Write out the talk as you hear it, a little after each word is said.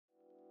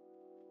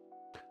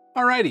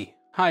Alrighty,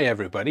 hi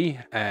everybody,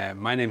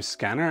 my name's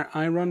Scanner.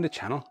 I run the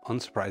channel,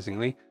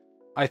 unsurprisingly.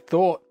 I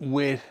thought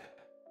with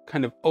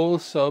kind of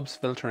old subs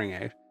filtering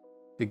out,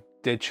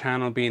 the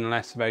channel being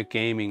less about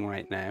gaming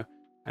right now,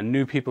 and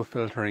new people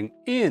filtering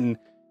in,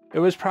 it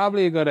was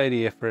probably a good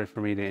idea for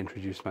me to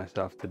introduce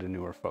myself to the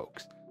newer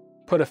folks.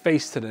 Put a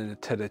face to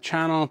the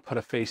channel, put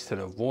a face to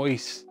the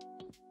voice.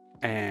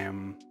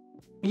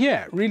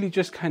 Yeah, really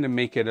just kind of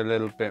make it a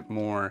little bit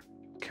more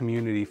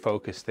community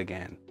focused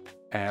again.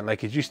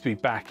 Like it used to be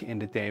back in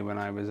the day when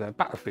I was a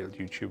Battlefield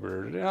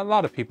YouTuber. A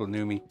lot of people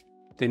knew me.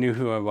 They knew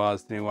who I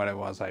was, they knew what I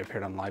was. I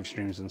appeared on live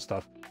streams and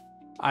stuff.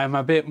 I'm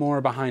a bit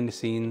more behind the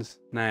scenes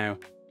now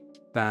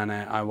than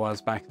I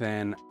was back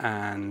then.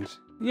 And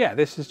yeah,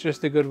 this is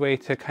just a good way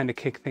to kind of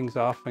kick things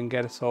off and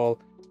get us all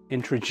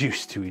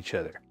introduced to each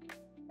other,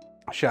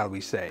 shall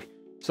we say.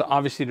 So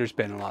obviously there's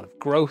been a lot of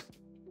growth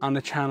on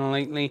the channel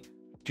lately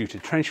due to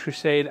Trench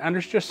Crusade. And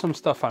there's just some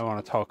stuff I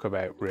want to talk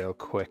about real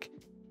quick.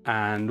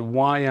 And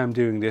why I'm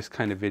doing this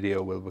kind of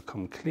video will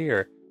become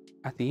clear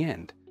at the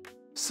end.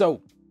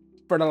 So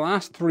for the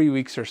last 3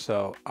 weeks or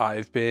so,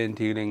 I've been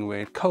dealing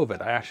with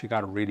COVID. I actually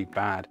got a really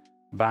bad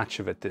batch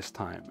of it this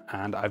time,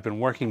 and I've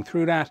been working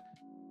through that,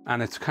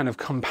 and it's kind of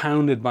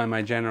compounded by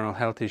my general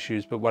health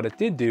issues. But what it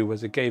did do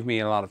was it gave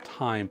me a lot of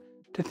time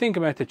to think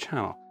about the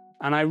channel.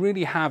 And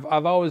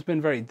I've always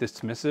been very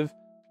dismissive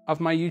of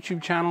my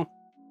YouTube channel,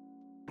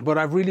 but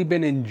I've really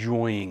been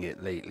enjoying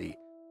it lately.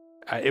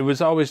 It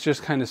was always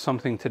just kind of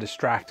something to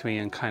distract me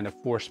and kind of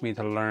force me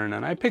to learn.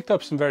 And I picked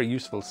up some very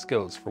useful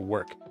skills for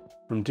work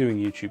from doing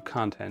YouTube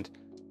content.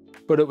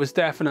 But it was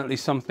definitely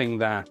something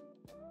that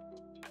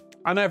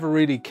I never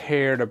really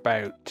cared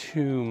about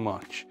too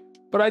much.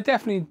 But I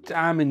definitely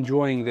am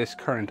enjoying this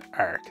current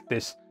arc,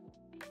 this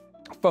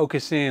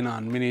focus in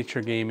on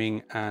miniature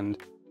gaming and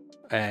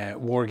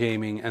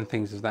wargaming and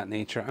things of that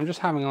nature. I'm just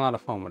having a lot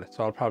of fun with it,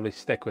 so I'll probably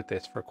stick with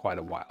this for quite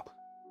a while.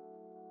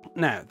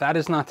 Now, that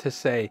is not to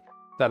say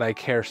that I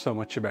care so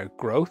much about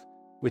growth,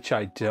 which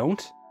I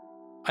don't.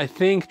 I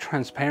think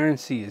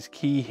transparency is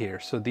key here.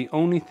 So the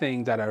only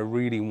thing that I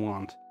really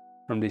want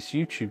from this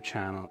YouTube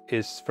channel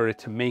is for it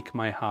to make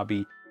my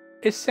hobby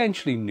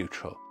essentially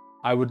neutral.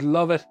 I would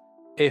love it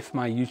if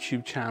my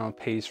YouTube channel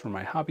pays for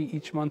my hobby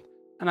each month,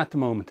 and at the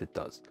moment it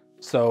does.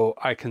 So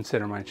I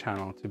consider my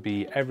channel to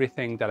be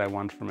everything that I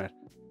want from it,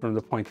 from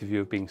the point of view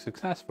of being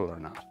successful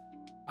or not.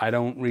 I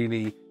don't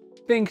really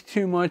think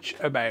too much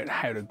about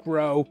how to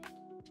grow.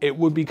 It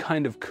would be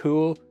kind of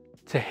cool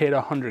to hit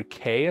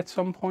 100K at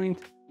some point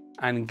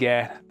and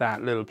get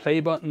that little play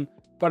button,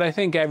 but I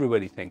think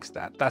everybody thinks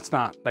that. That's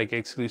not like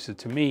exclusive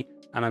to me,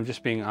 and I'm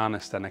just being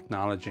honest and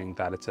acknowledging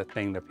that it's a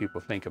thing that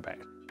people think about.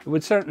 It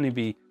would certainly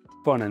be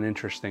fun and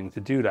interesting to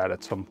do that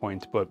at some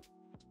point, but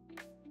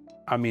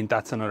I mean,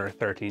 that's another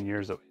 13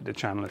 years away. The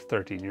channel is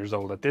 13 years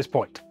old at this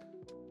point,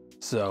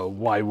 so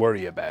why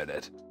worry about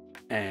it?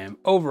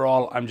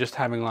 Overall, I'm just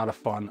having a lot of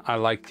fun. I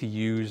like to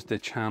use the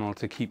channel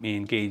to keep me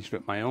engaged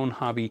with my own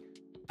hobby,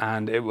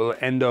 and it will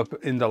end up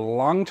in the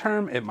long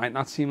term. It might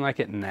not seem like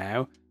it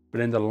now,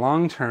 but in the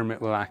long term, it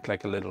will act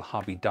like a little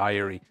hobby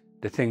diary.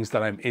 The things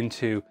that I'm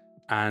into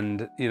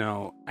and, you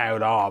know,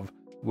 out of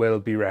will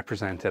be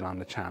represented on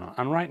the channel.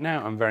 And right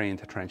now I'm very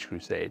into Trench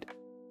Crusade.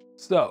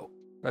 So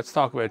let's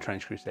talk about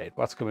Trench Crusade.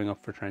 What's coming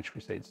up for Trench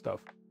Crusade stuff?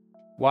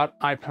 What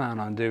I plan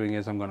on doing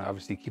is I'm going to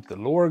obviously keep the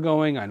lore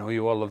going. I know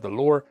you all love the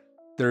lore.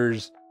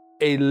 There's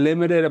a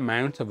limited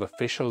amount of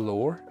official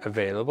lore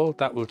available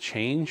that will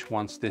change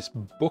once this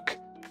book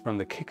from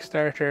the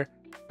Kickstarter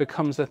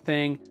becomes a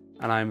thing.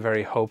 And I'm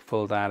very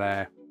hopeful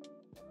that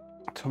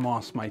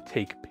Tomas might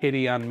take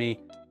pity on me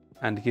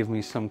and give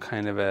me some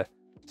kind of a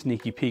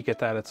sneaky peek at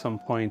that at some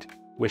point.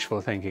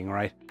 Wishful thinking,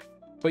 right?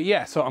 But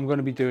yeah, so I'm going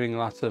to be doing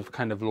lots of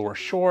kind of lore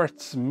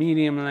shorts,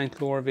 medium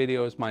length lore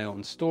videos, my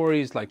own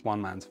stories like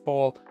One Man's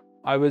Fall.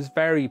 I was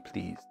very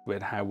pleased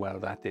with how well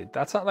that did.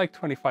 That's at like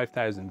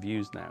 25,000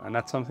 views now. And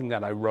that's something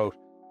that I wrote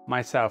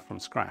myself from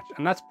scratch.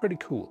 And that's pretty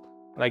cool.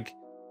 Like,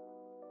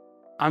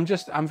 I'm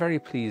very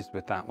pleased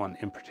with that one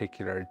in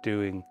particular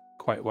doing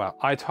quite well.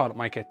 I thought it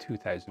might get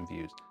 2,000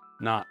 views,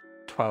 not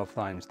 12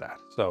 times that.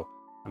 So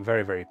I'm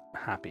very, very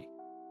happy.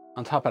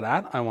 On top of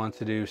that, I want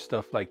to do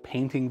stuff like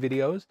painting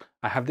videos.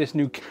 I have this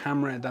new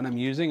camera that I'm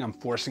using. I'm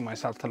forcing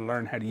myself to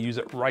learn how to use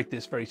it right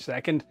this very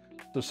second.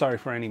 So sorry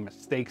for any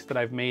mistakes that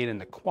I've made in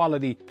the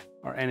quality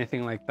or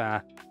anything like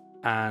that.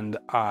 And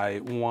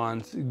I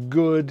want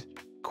good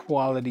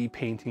quality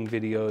painting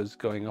videos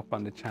going up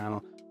on the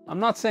channel. I'm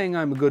not saying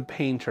I'm a good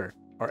painter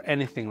or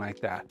anything like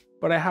that,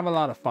 but I have a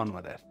lot of fun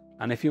with it.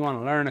 And if you want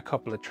to learn a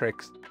couple of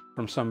tricks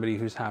from somebody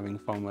who's having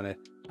fun with it,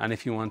 and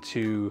if you want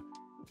to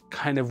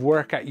kind of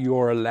work at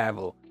your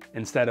level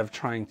instead of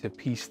trying to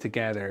piece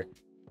together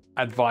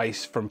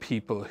advice from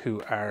people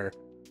who are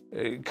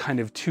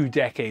kind of 2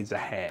 decades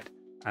ahead,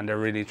 and they're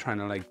really trying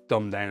to like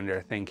dumb down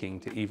their thinking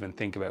to even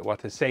think about what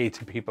to say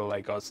to people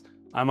like us,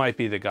 I might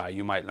be the guy.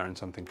 You might learn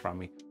something from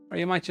me, or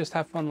you might just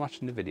have fun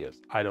watching the videos.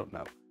 I don't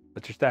know,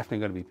 but there's definitely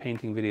going to be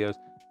painting videos.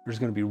 There's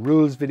going to be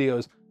rules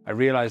videos. I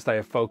realized I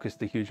have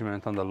focused a huge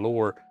amount on the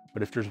lore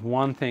But if there's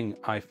one thing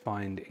I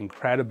find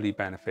incredibly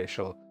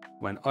beneficial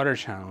when other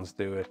channels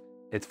do it,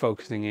 it's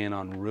focusing in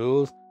on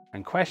rules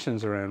and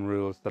questions around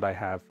rules that I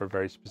have for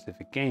very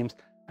specific games,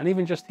 and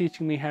even just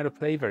teaching me how to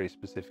play very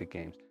specific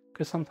games,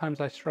 because sometimes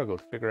I struggle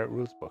to figure out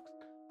rules books.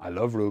 I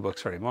love rule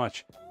books very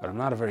much, but I'm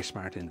not a very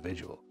smart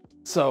individual.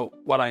 So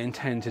what I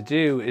intend to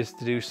do is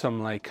to do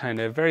some like kind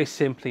of very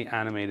simply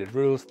animated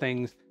rules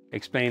things,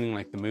 explaining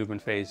like the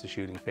movement phase, the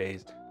shooting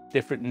phase,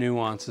 different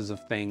nuances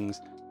of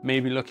things,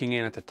 maybe looking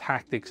in at the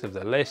tactics of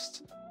the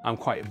lists. I'm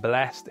quite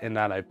blessed in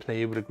that I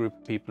play with a group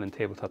of people in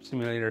Tabletop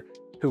Simulator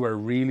who are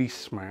really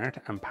smart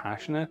and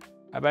passionate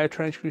about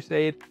Trench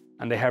Crusade,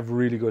 and they have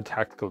really good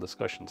tactical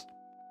discussions.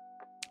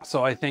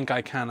 So I think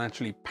I can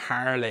actually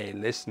parlay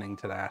listening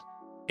to that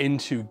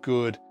into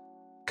good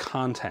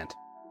content.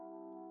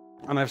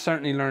 And I've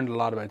certainly learned a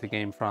lot about the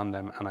game from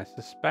them, and I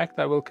suspect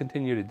I will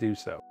continue to do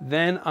so.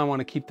 Then I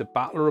want to keep the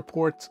battle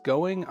reports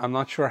going. I'm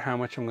not sure how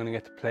much I'm going to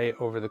get to play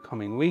over the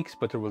coming weeks,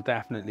 but there will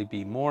definitely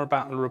be more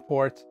battle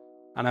reports.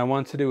 And I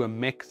want to do a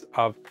mix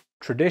of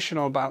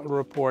traditional battle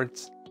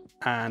reports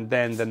and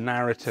then the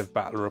narrative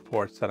battle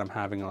reports that I'm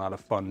having a lot of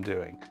fun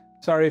doing.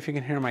 Sorry if you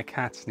can hear my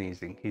cat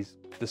sneezing. He's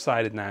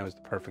decided now is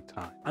the perfect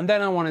time. And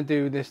then I want to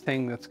do this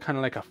thing that's kind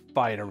of like a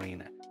fight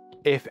arena.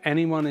 If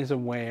anyone is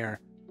aware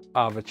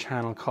of a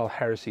channel called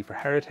Heresy for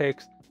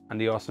Heretics and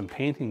the awesome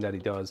painting that he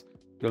does,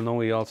 you'll know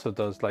he also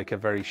does like a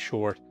very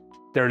short,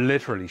 they're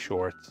literally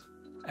shorts,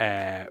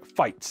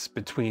 fights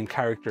between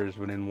characters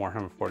within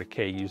Warhammer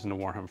 40k using the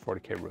Warhammer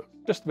 40k rules.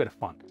 Just a bit of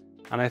fun.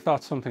 And I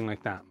thought something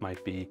like that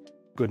might be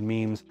good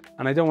memes.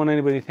 And I don't want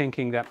anybody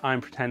thinking that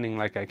I'm pretending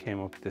like I came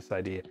up with this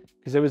idea,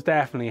 because it was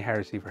definitely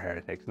Heresy for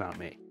Heretics, not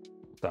me.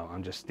 So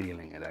I'm just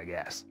stealing it, I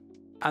guess.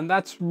 And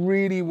that's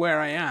really where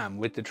I am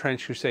with the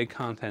Trench Crusade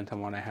content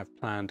and what I have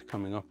planned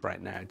coming up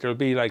right now. There'll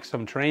be like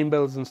some terrain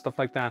builds and stuff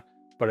like that,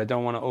 but I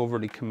don't want to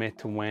overly commit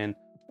to when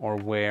or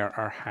where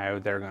or how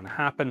they're going to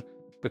happen,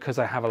 because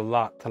I have a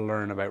lot to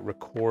learn about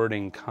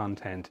recording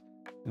content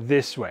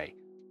this way.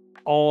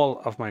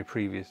 All of my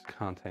previous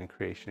content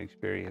creation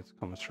experience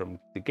comes from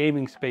the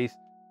gaming space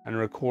and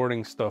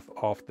recording stuff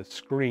off the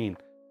screen.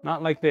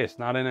 Not like this,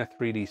 not in a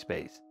 3D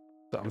space.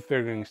 So I'm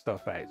figuring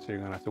stuff out, so you're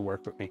gonna have to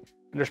work with me.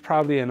 And there's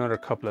probably another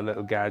couple of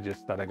little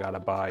gadgets that I gotta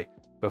buy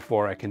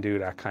before I can do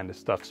that kind of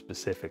stuff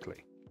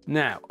specifically.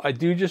 Now, I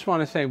do just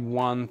want to say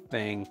one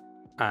thing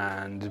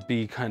and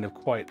be kind of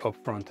quite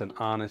upfront and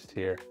honest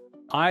here.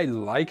 I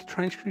like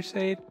Trench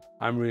Crusade.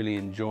 I'm really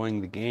enjoying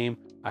the game.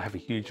 I have a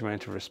huge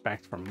amount of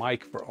respect for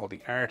Mike for all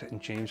the art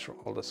and James for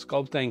all the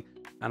sculpting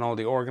and all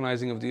the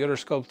organizing of the other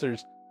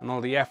sculptors and all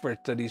the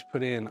effort that he's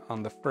put in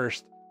on the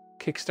first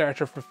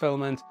Kickstarter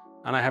fulfillment.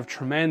 And I have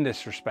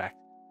tremendous respect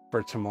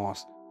for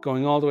Tomas,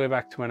 going all the way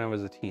back to when I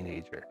was a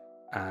teenager.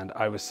 And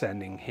I was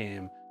sending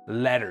him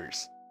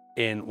letters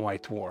in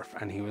White Dwarf,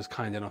 and he was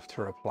kind enough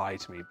to reply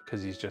to me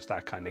because he's just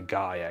that kind of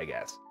guy, I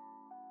guess.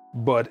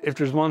 But if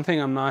there's one thing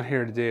I'm not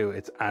here to do,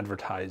 it's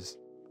advertise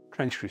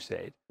Trench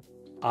Crusade.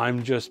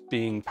 I'm just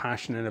being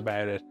passionate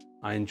about it.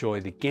 I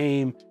enjoy the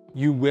game.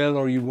 You will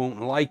or you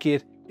won't like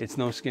it. It's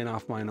no skin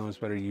off my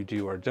nose whether you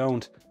do or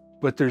don't.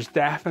 But there's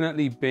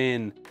definitely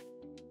been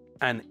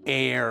an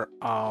air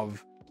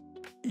of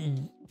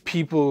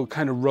people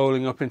kind of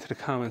rolling up into the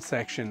comment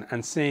section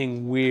and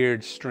saying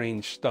weird,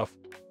 strange stuff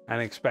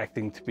and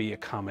expecting to be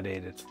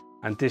accommodated.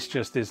 And this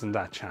just isn't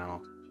that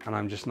channel. And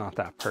I'm just not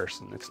that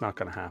person. It's not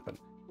going to happen.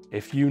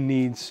 If you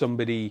need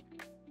somebody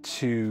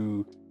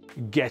to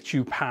get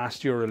you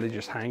past your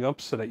religious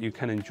hang-ups so that you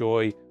can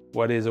enjoy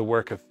what is a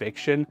work of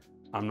fiction,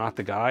 I'm not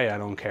the guy. I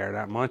don't care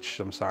that much.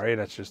 I'm sorry,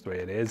 that's just the way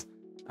it is.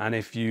 And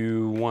if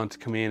you want to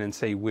come in and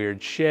say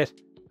weird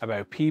shit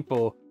about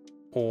people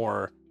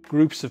or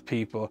groups of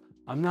people,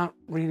 I'm not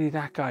really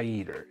that guy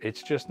either.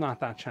 It's just not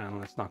that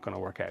channel. It's not going to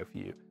work out for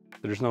you. So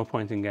there's no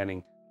point in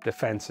getting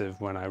defensive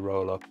when I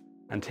roll up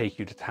and take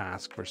you to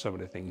task for some of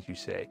the things you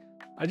say.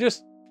 I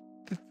just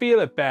feel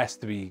it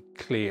best to be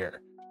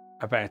clear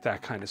about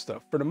that kind of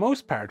stuff. For the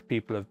most part,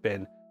 people have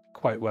been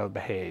quite well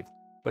behaved,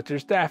 but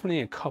there's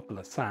definitely a couple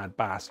of sad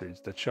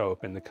bastards that show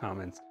up in the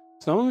comments.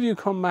 Some of you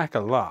come back a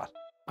lot.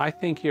 I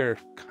think you're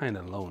kind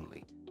of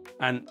lonely.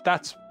 And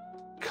that's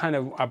kind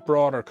of a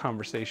broader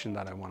conversation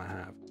that I want to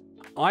have.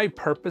 I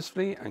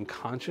purposefully and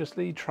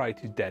consciously try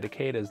to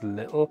dedicate as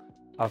little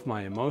of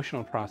my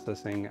emotional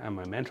processing and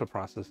my mental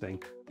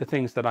processing to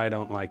things that I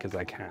don't like as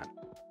I can.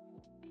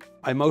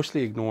 I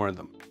mostly ignore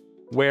them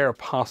where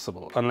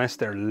possible, unless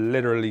they're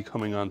literally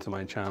coming onto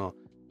my channel.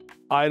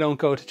 I don't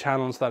go to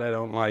channels that I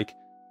don't like.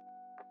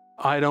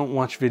 I don't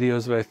watch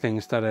videos about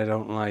things that I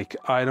don't like.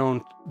 I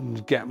don't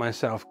get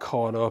myself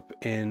caught up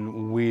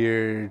in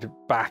weird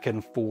back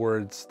and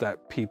forwards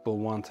that people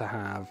want to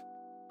have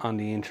on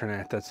the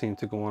internet that seem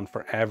to go on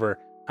forever.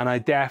 And I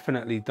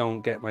definitely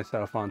don't get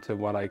myself onto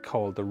what I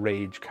call the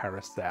rage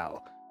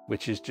carousel,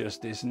 which is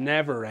just this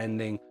never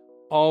ending,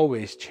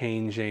 always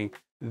changing,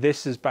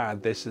 this is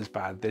bad, this is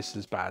bad, this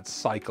is bad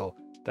cycle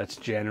that's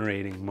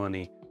generating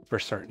money for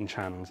certain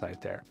channels out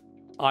there.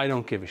 I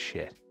don't give a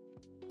shit.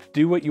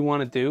 Do what you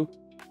want to do,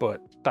 but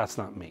that's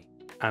not me.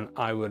 And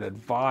I would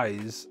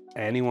advise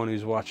anyone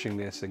who's watching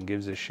this and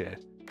gives a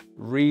shit,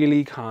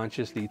 really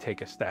consciously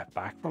take a step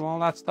back from all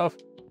that stuff,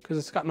 because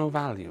it's got no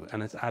value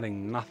and it's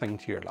adding nothing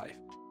to your life.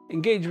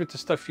 Engage with the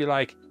stuff you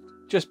like,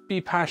 just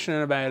be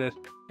passionate about it,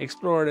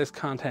 explore this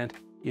content.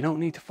 You don't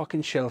need to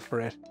fucking shill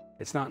for it.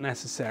 It's not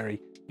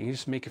necessary. You can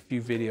just make a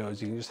few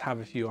videos, you can just have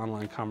a few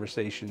online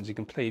conversations, you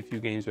can play a few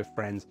games with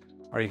friends,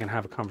 or you can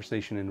have a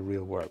conversation in the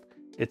real world.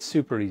 It's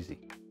super easy.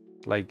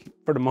 Like,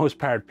 for the most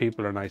part,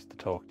 people are nice to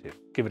talk to.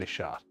 Give it a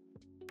shot.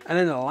 And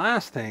then the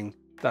last thing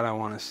that I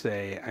want to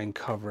say and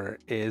cover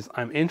is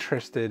I'm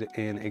interested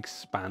in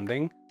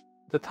expanding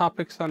the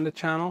topics on the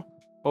channel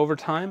over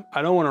time.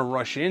 I don't want to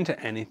rush into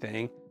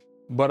anything,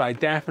 but I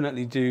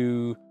definitely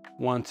do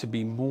want to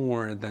be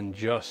more than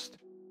just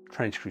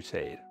Trench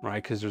Crusade,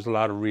 right? Because there's a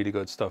lot of really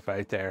good stuff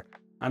out there,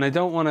 and I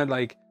don't want to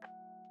like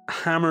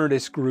hammer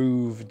this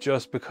groove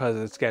just because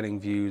it's getting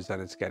views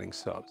and it's getting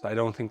subs. I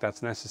don't think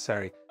that's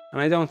necessary, and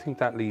I don't think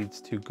that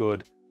leads to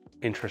good,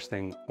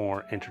 interesting,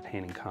 or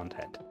entertaining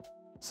content.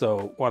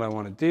 So what I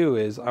want to do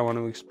is I want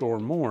to explore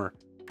more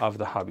of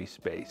the hobby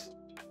space.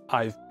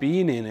 I've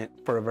been in it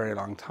for a very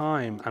long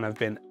time, and I've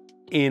been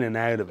in and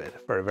out of it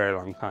for a very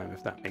long time,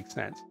 if that makes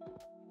sense.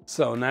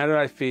 So now that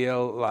I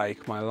feel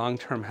like my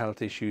long-term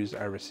health issues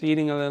are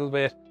receding a little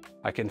bit,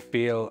 I can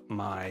feel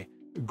my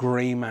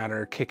gray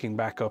matter kicking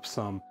back up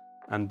some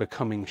and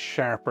becoming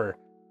sharper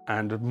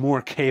and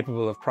more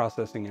capable of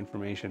processing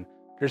information.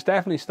 There's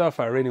definitely stuff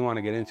I really want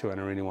to get into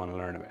and I really want to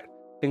learn about.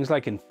 Things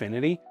like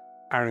Infinity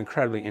are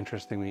incredibly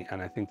interesting to me,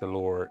 and I think the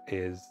lore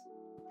is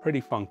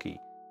pretty funky.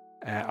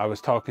 I was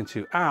talking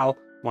to Al,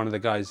 one of the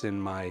guys in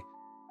my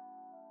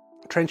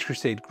Trench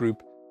Crusade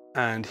group,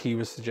 and he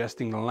was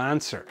suggesting the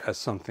Lancer as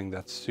something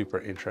that's super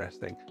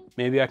interesting.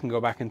 Maybe I can go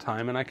back in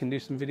time and I can do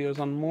some videos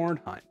on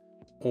Mordheim,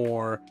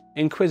 or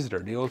Inquisitor,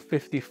 the old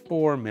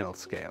 54mm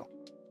scale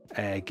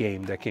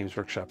game that Games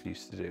Workshop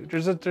used to do.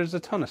 There's a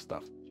ton of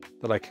stuff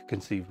that I could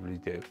conceivably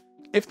do.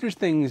 If there's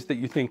things that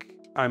you think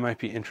I might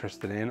be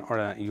interested in, or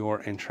that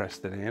you're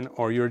interested in,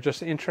 or you're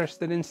just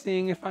interested in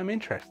seeing if I'm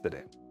interested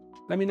in,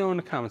 let me know in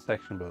the comment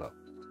section below.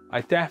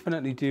 I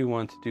definitely do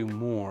want to do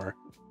more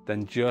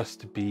than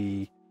just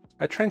be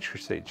a Trench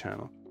Crusade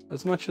channel,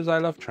 as much as I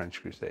love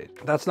Trench Crusade.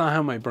 That's not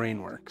how my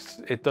brain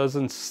works. It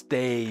doesn't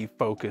stay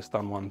focused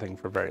on one thing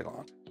for very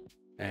long.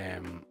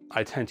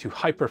 I tend to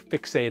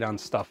hyperfixate on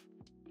stuff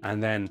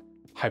and then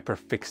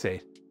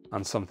hyperfixate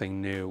on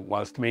something new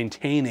whilst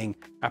maintaining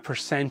a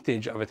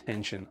percentage of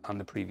attention on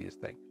the previous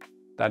thing.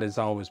 That has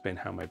always been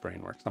how my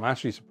brain works. I'm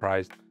actually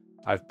surprised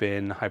I've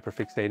been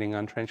hyperfixating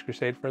on Trench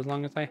Crusade for as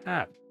long as I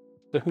have.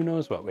 So who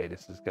knows what way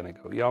this is gonna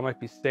go. Y'all might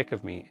be sick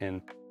of me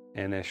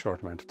in a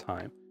short amount of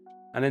time.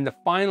 And then the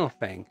final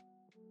thing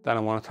that I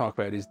want to talk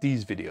about is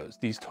these videos,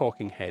 these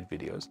talking head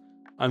videos.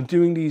 I'm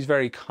doing these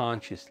very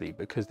consciously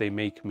because they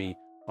make me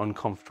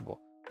uncomfortable.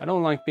 I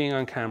don't like being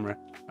on camera.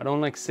 I don't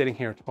like sitting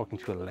here talking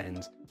to a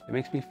lens. It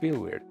makes me feel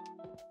weird.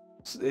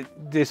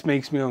 This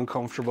makes me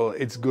uncomfortable.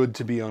 It's good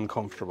to be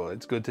uncomfortable.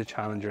 It's good to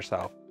challenge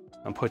yourself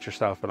and put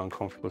yourself in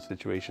uncomfortable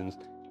situations,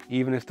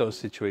 even if those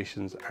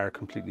situations are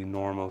completely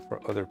normal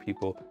for other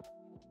people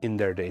in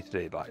their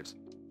day-to-day lives.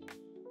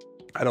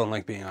 I don't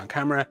like being on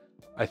camera.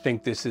 I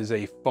think this is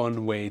a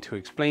fun way to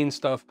explain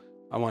stuff.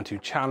 I want to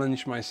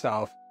challenge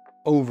myself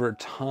over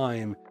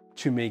time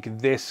to make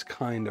this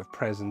kind of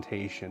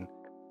presentation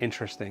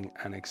interesting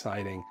and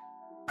exciting.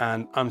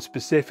 And I'm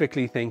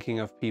specifically thinking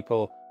of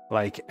people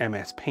like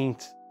MS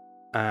Paint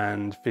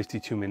and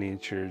 52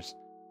 Miniatures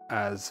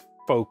as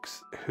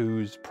folks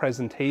whose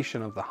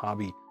presentation of the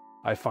hobby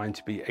I find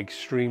to be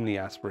extremely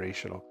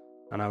aspirational,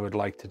 and I would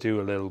like to do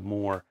a little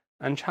more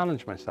and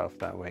challenge myself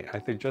that way. I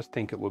just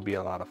think it would be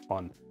a lot of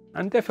fun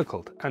and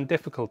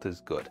difficult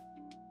is good.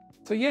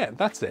 So yeah,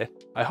 that's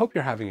it. I hope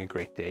you're having a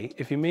great day.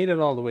 If you made it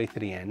all the way to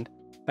the end,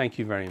 thank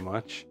you very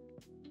much.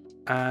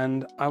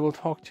 And I will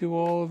talk to you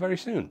all very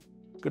soon.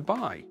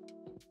 Goodbye.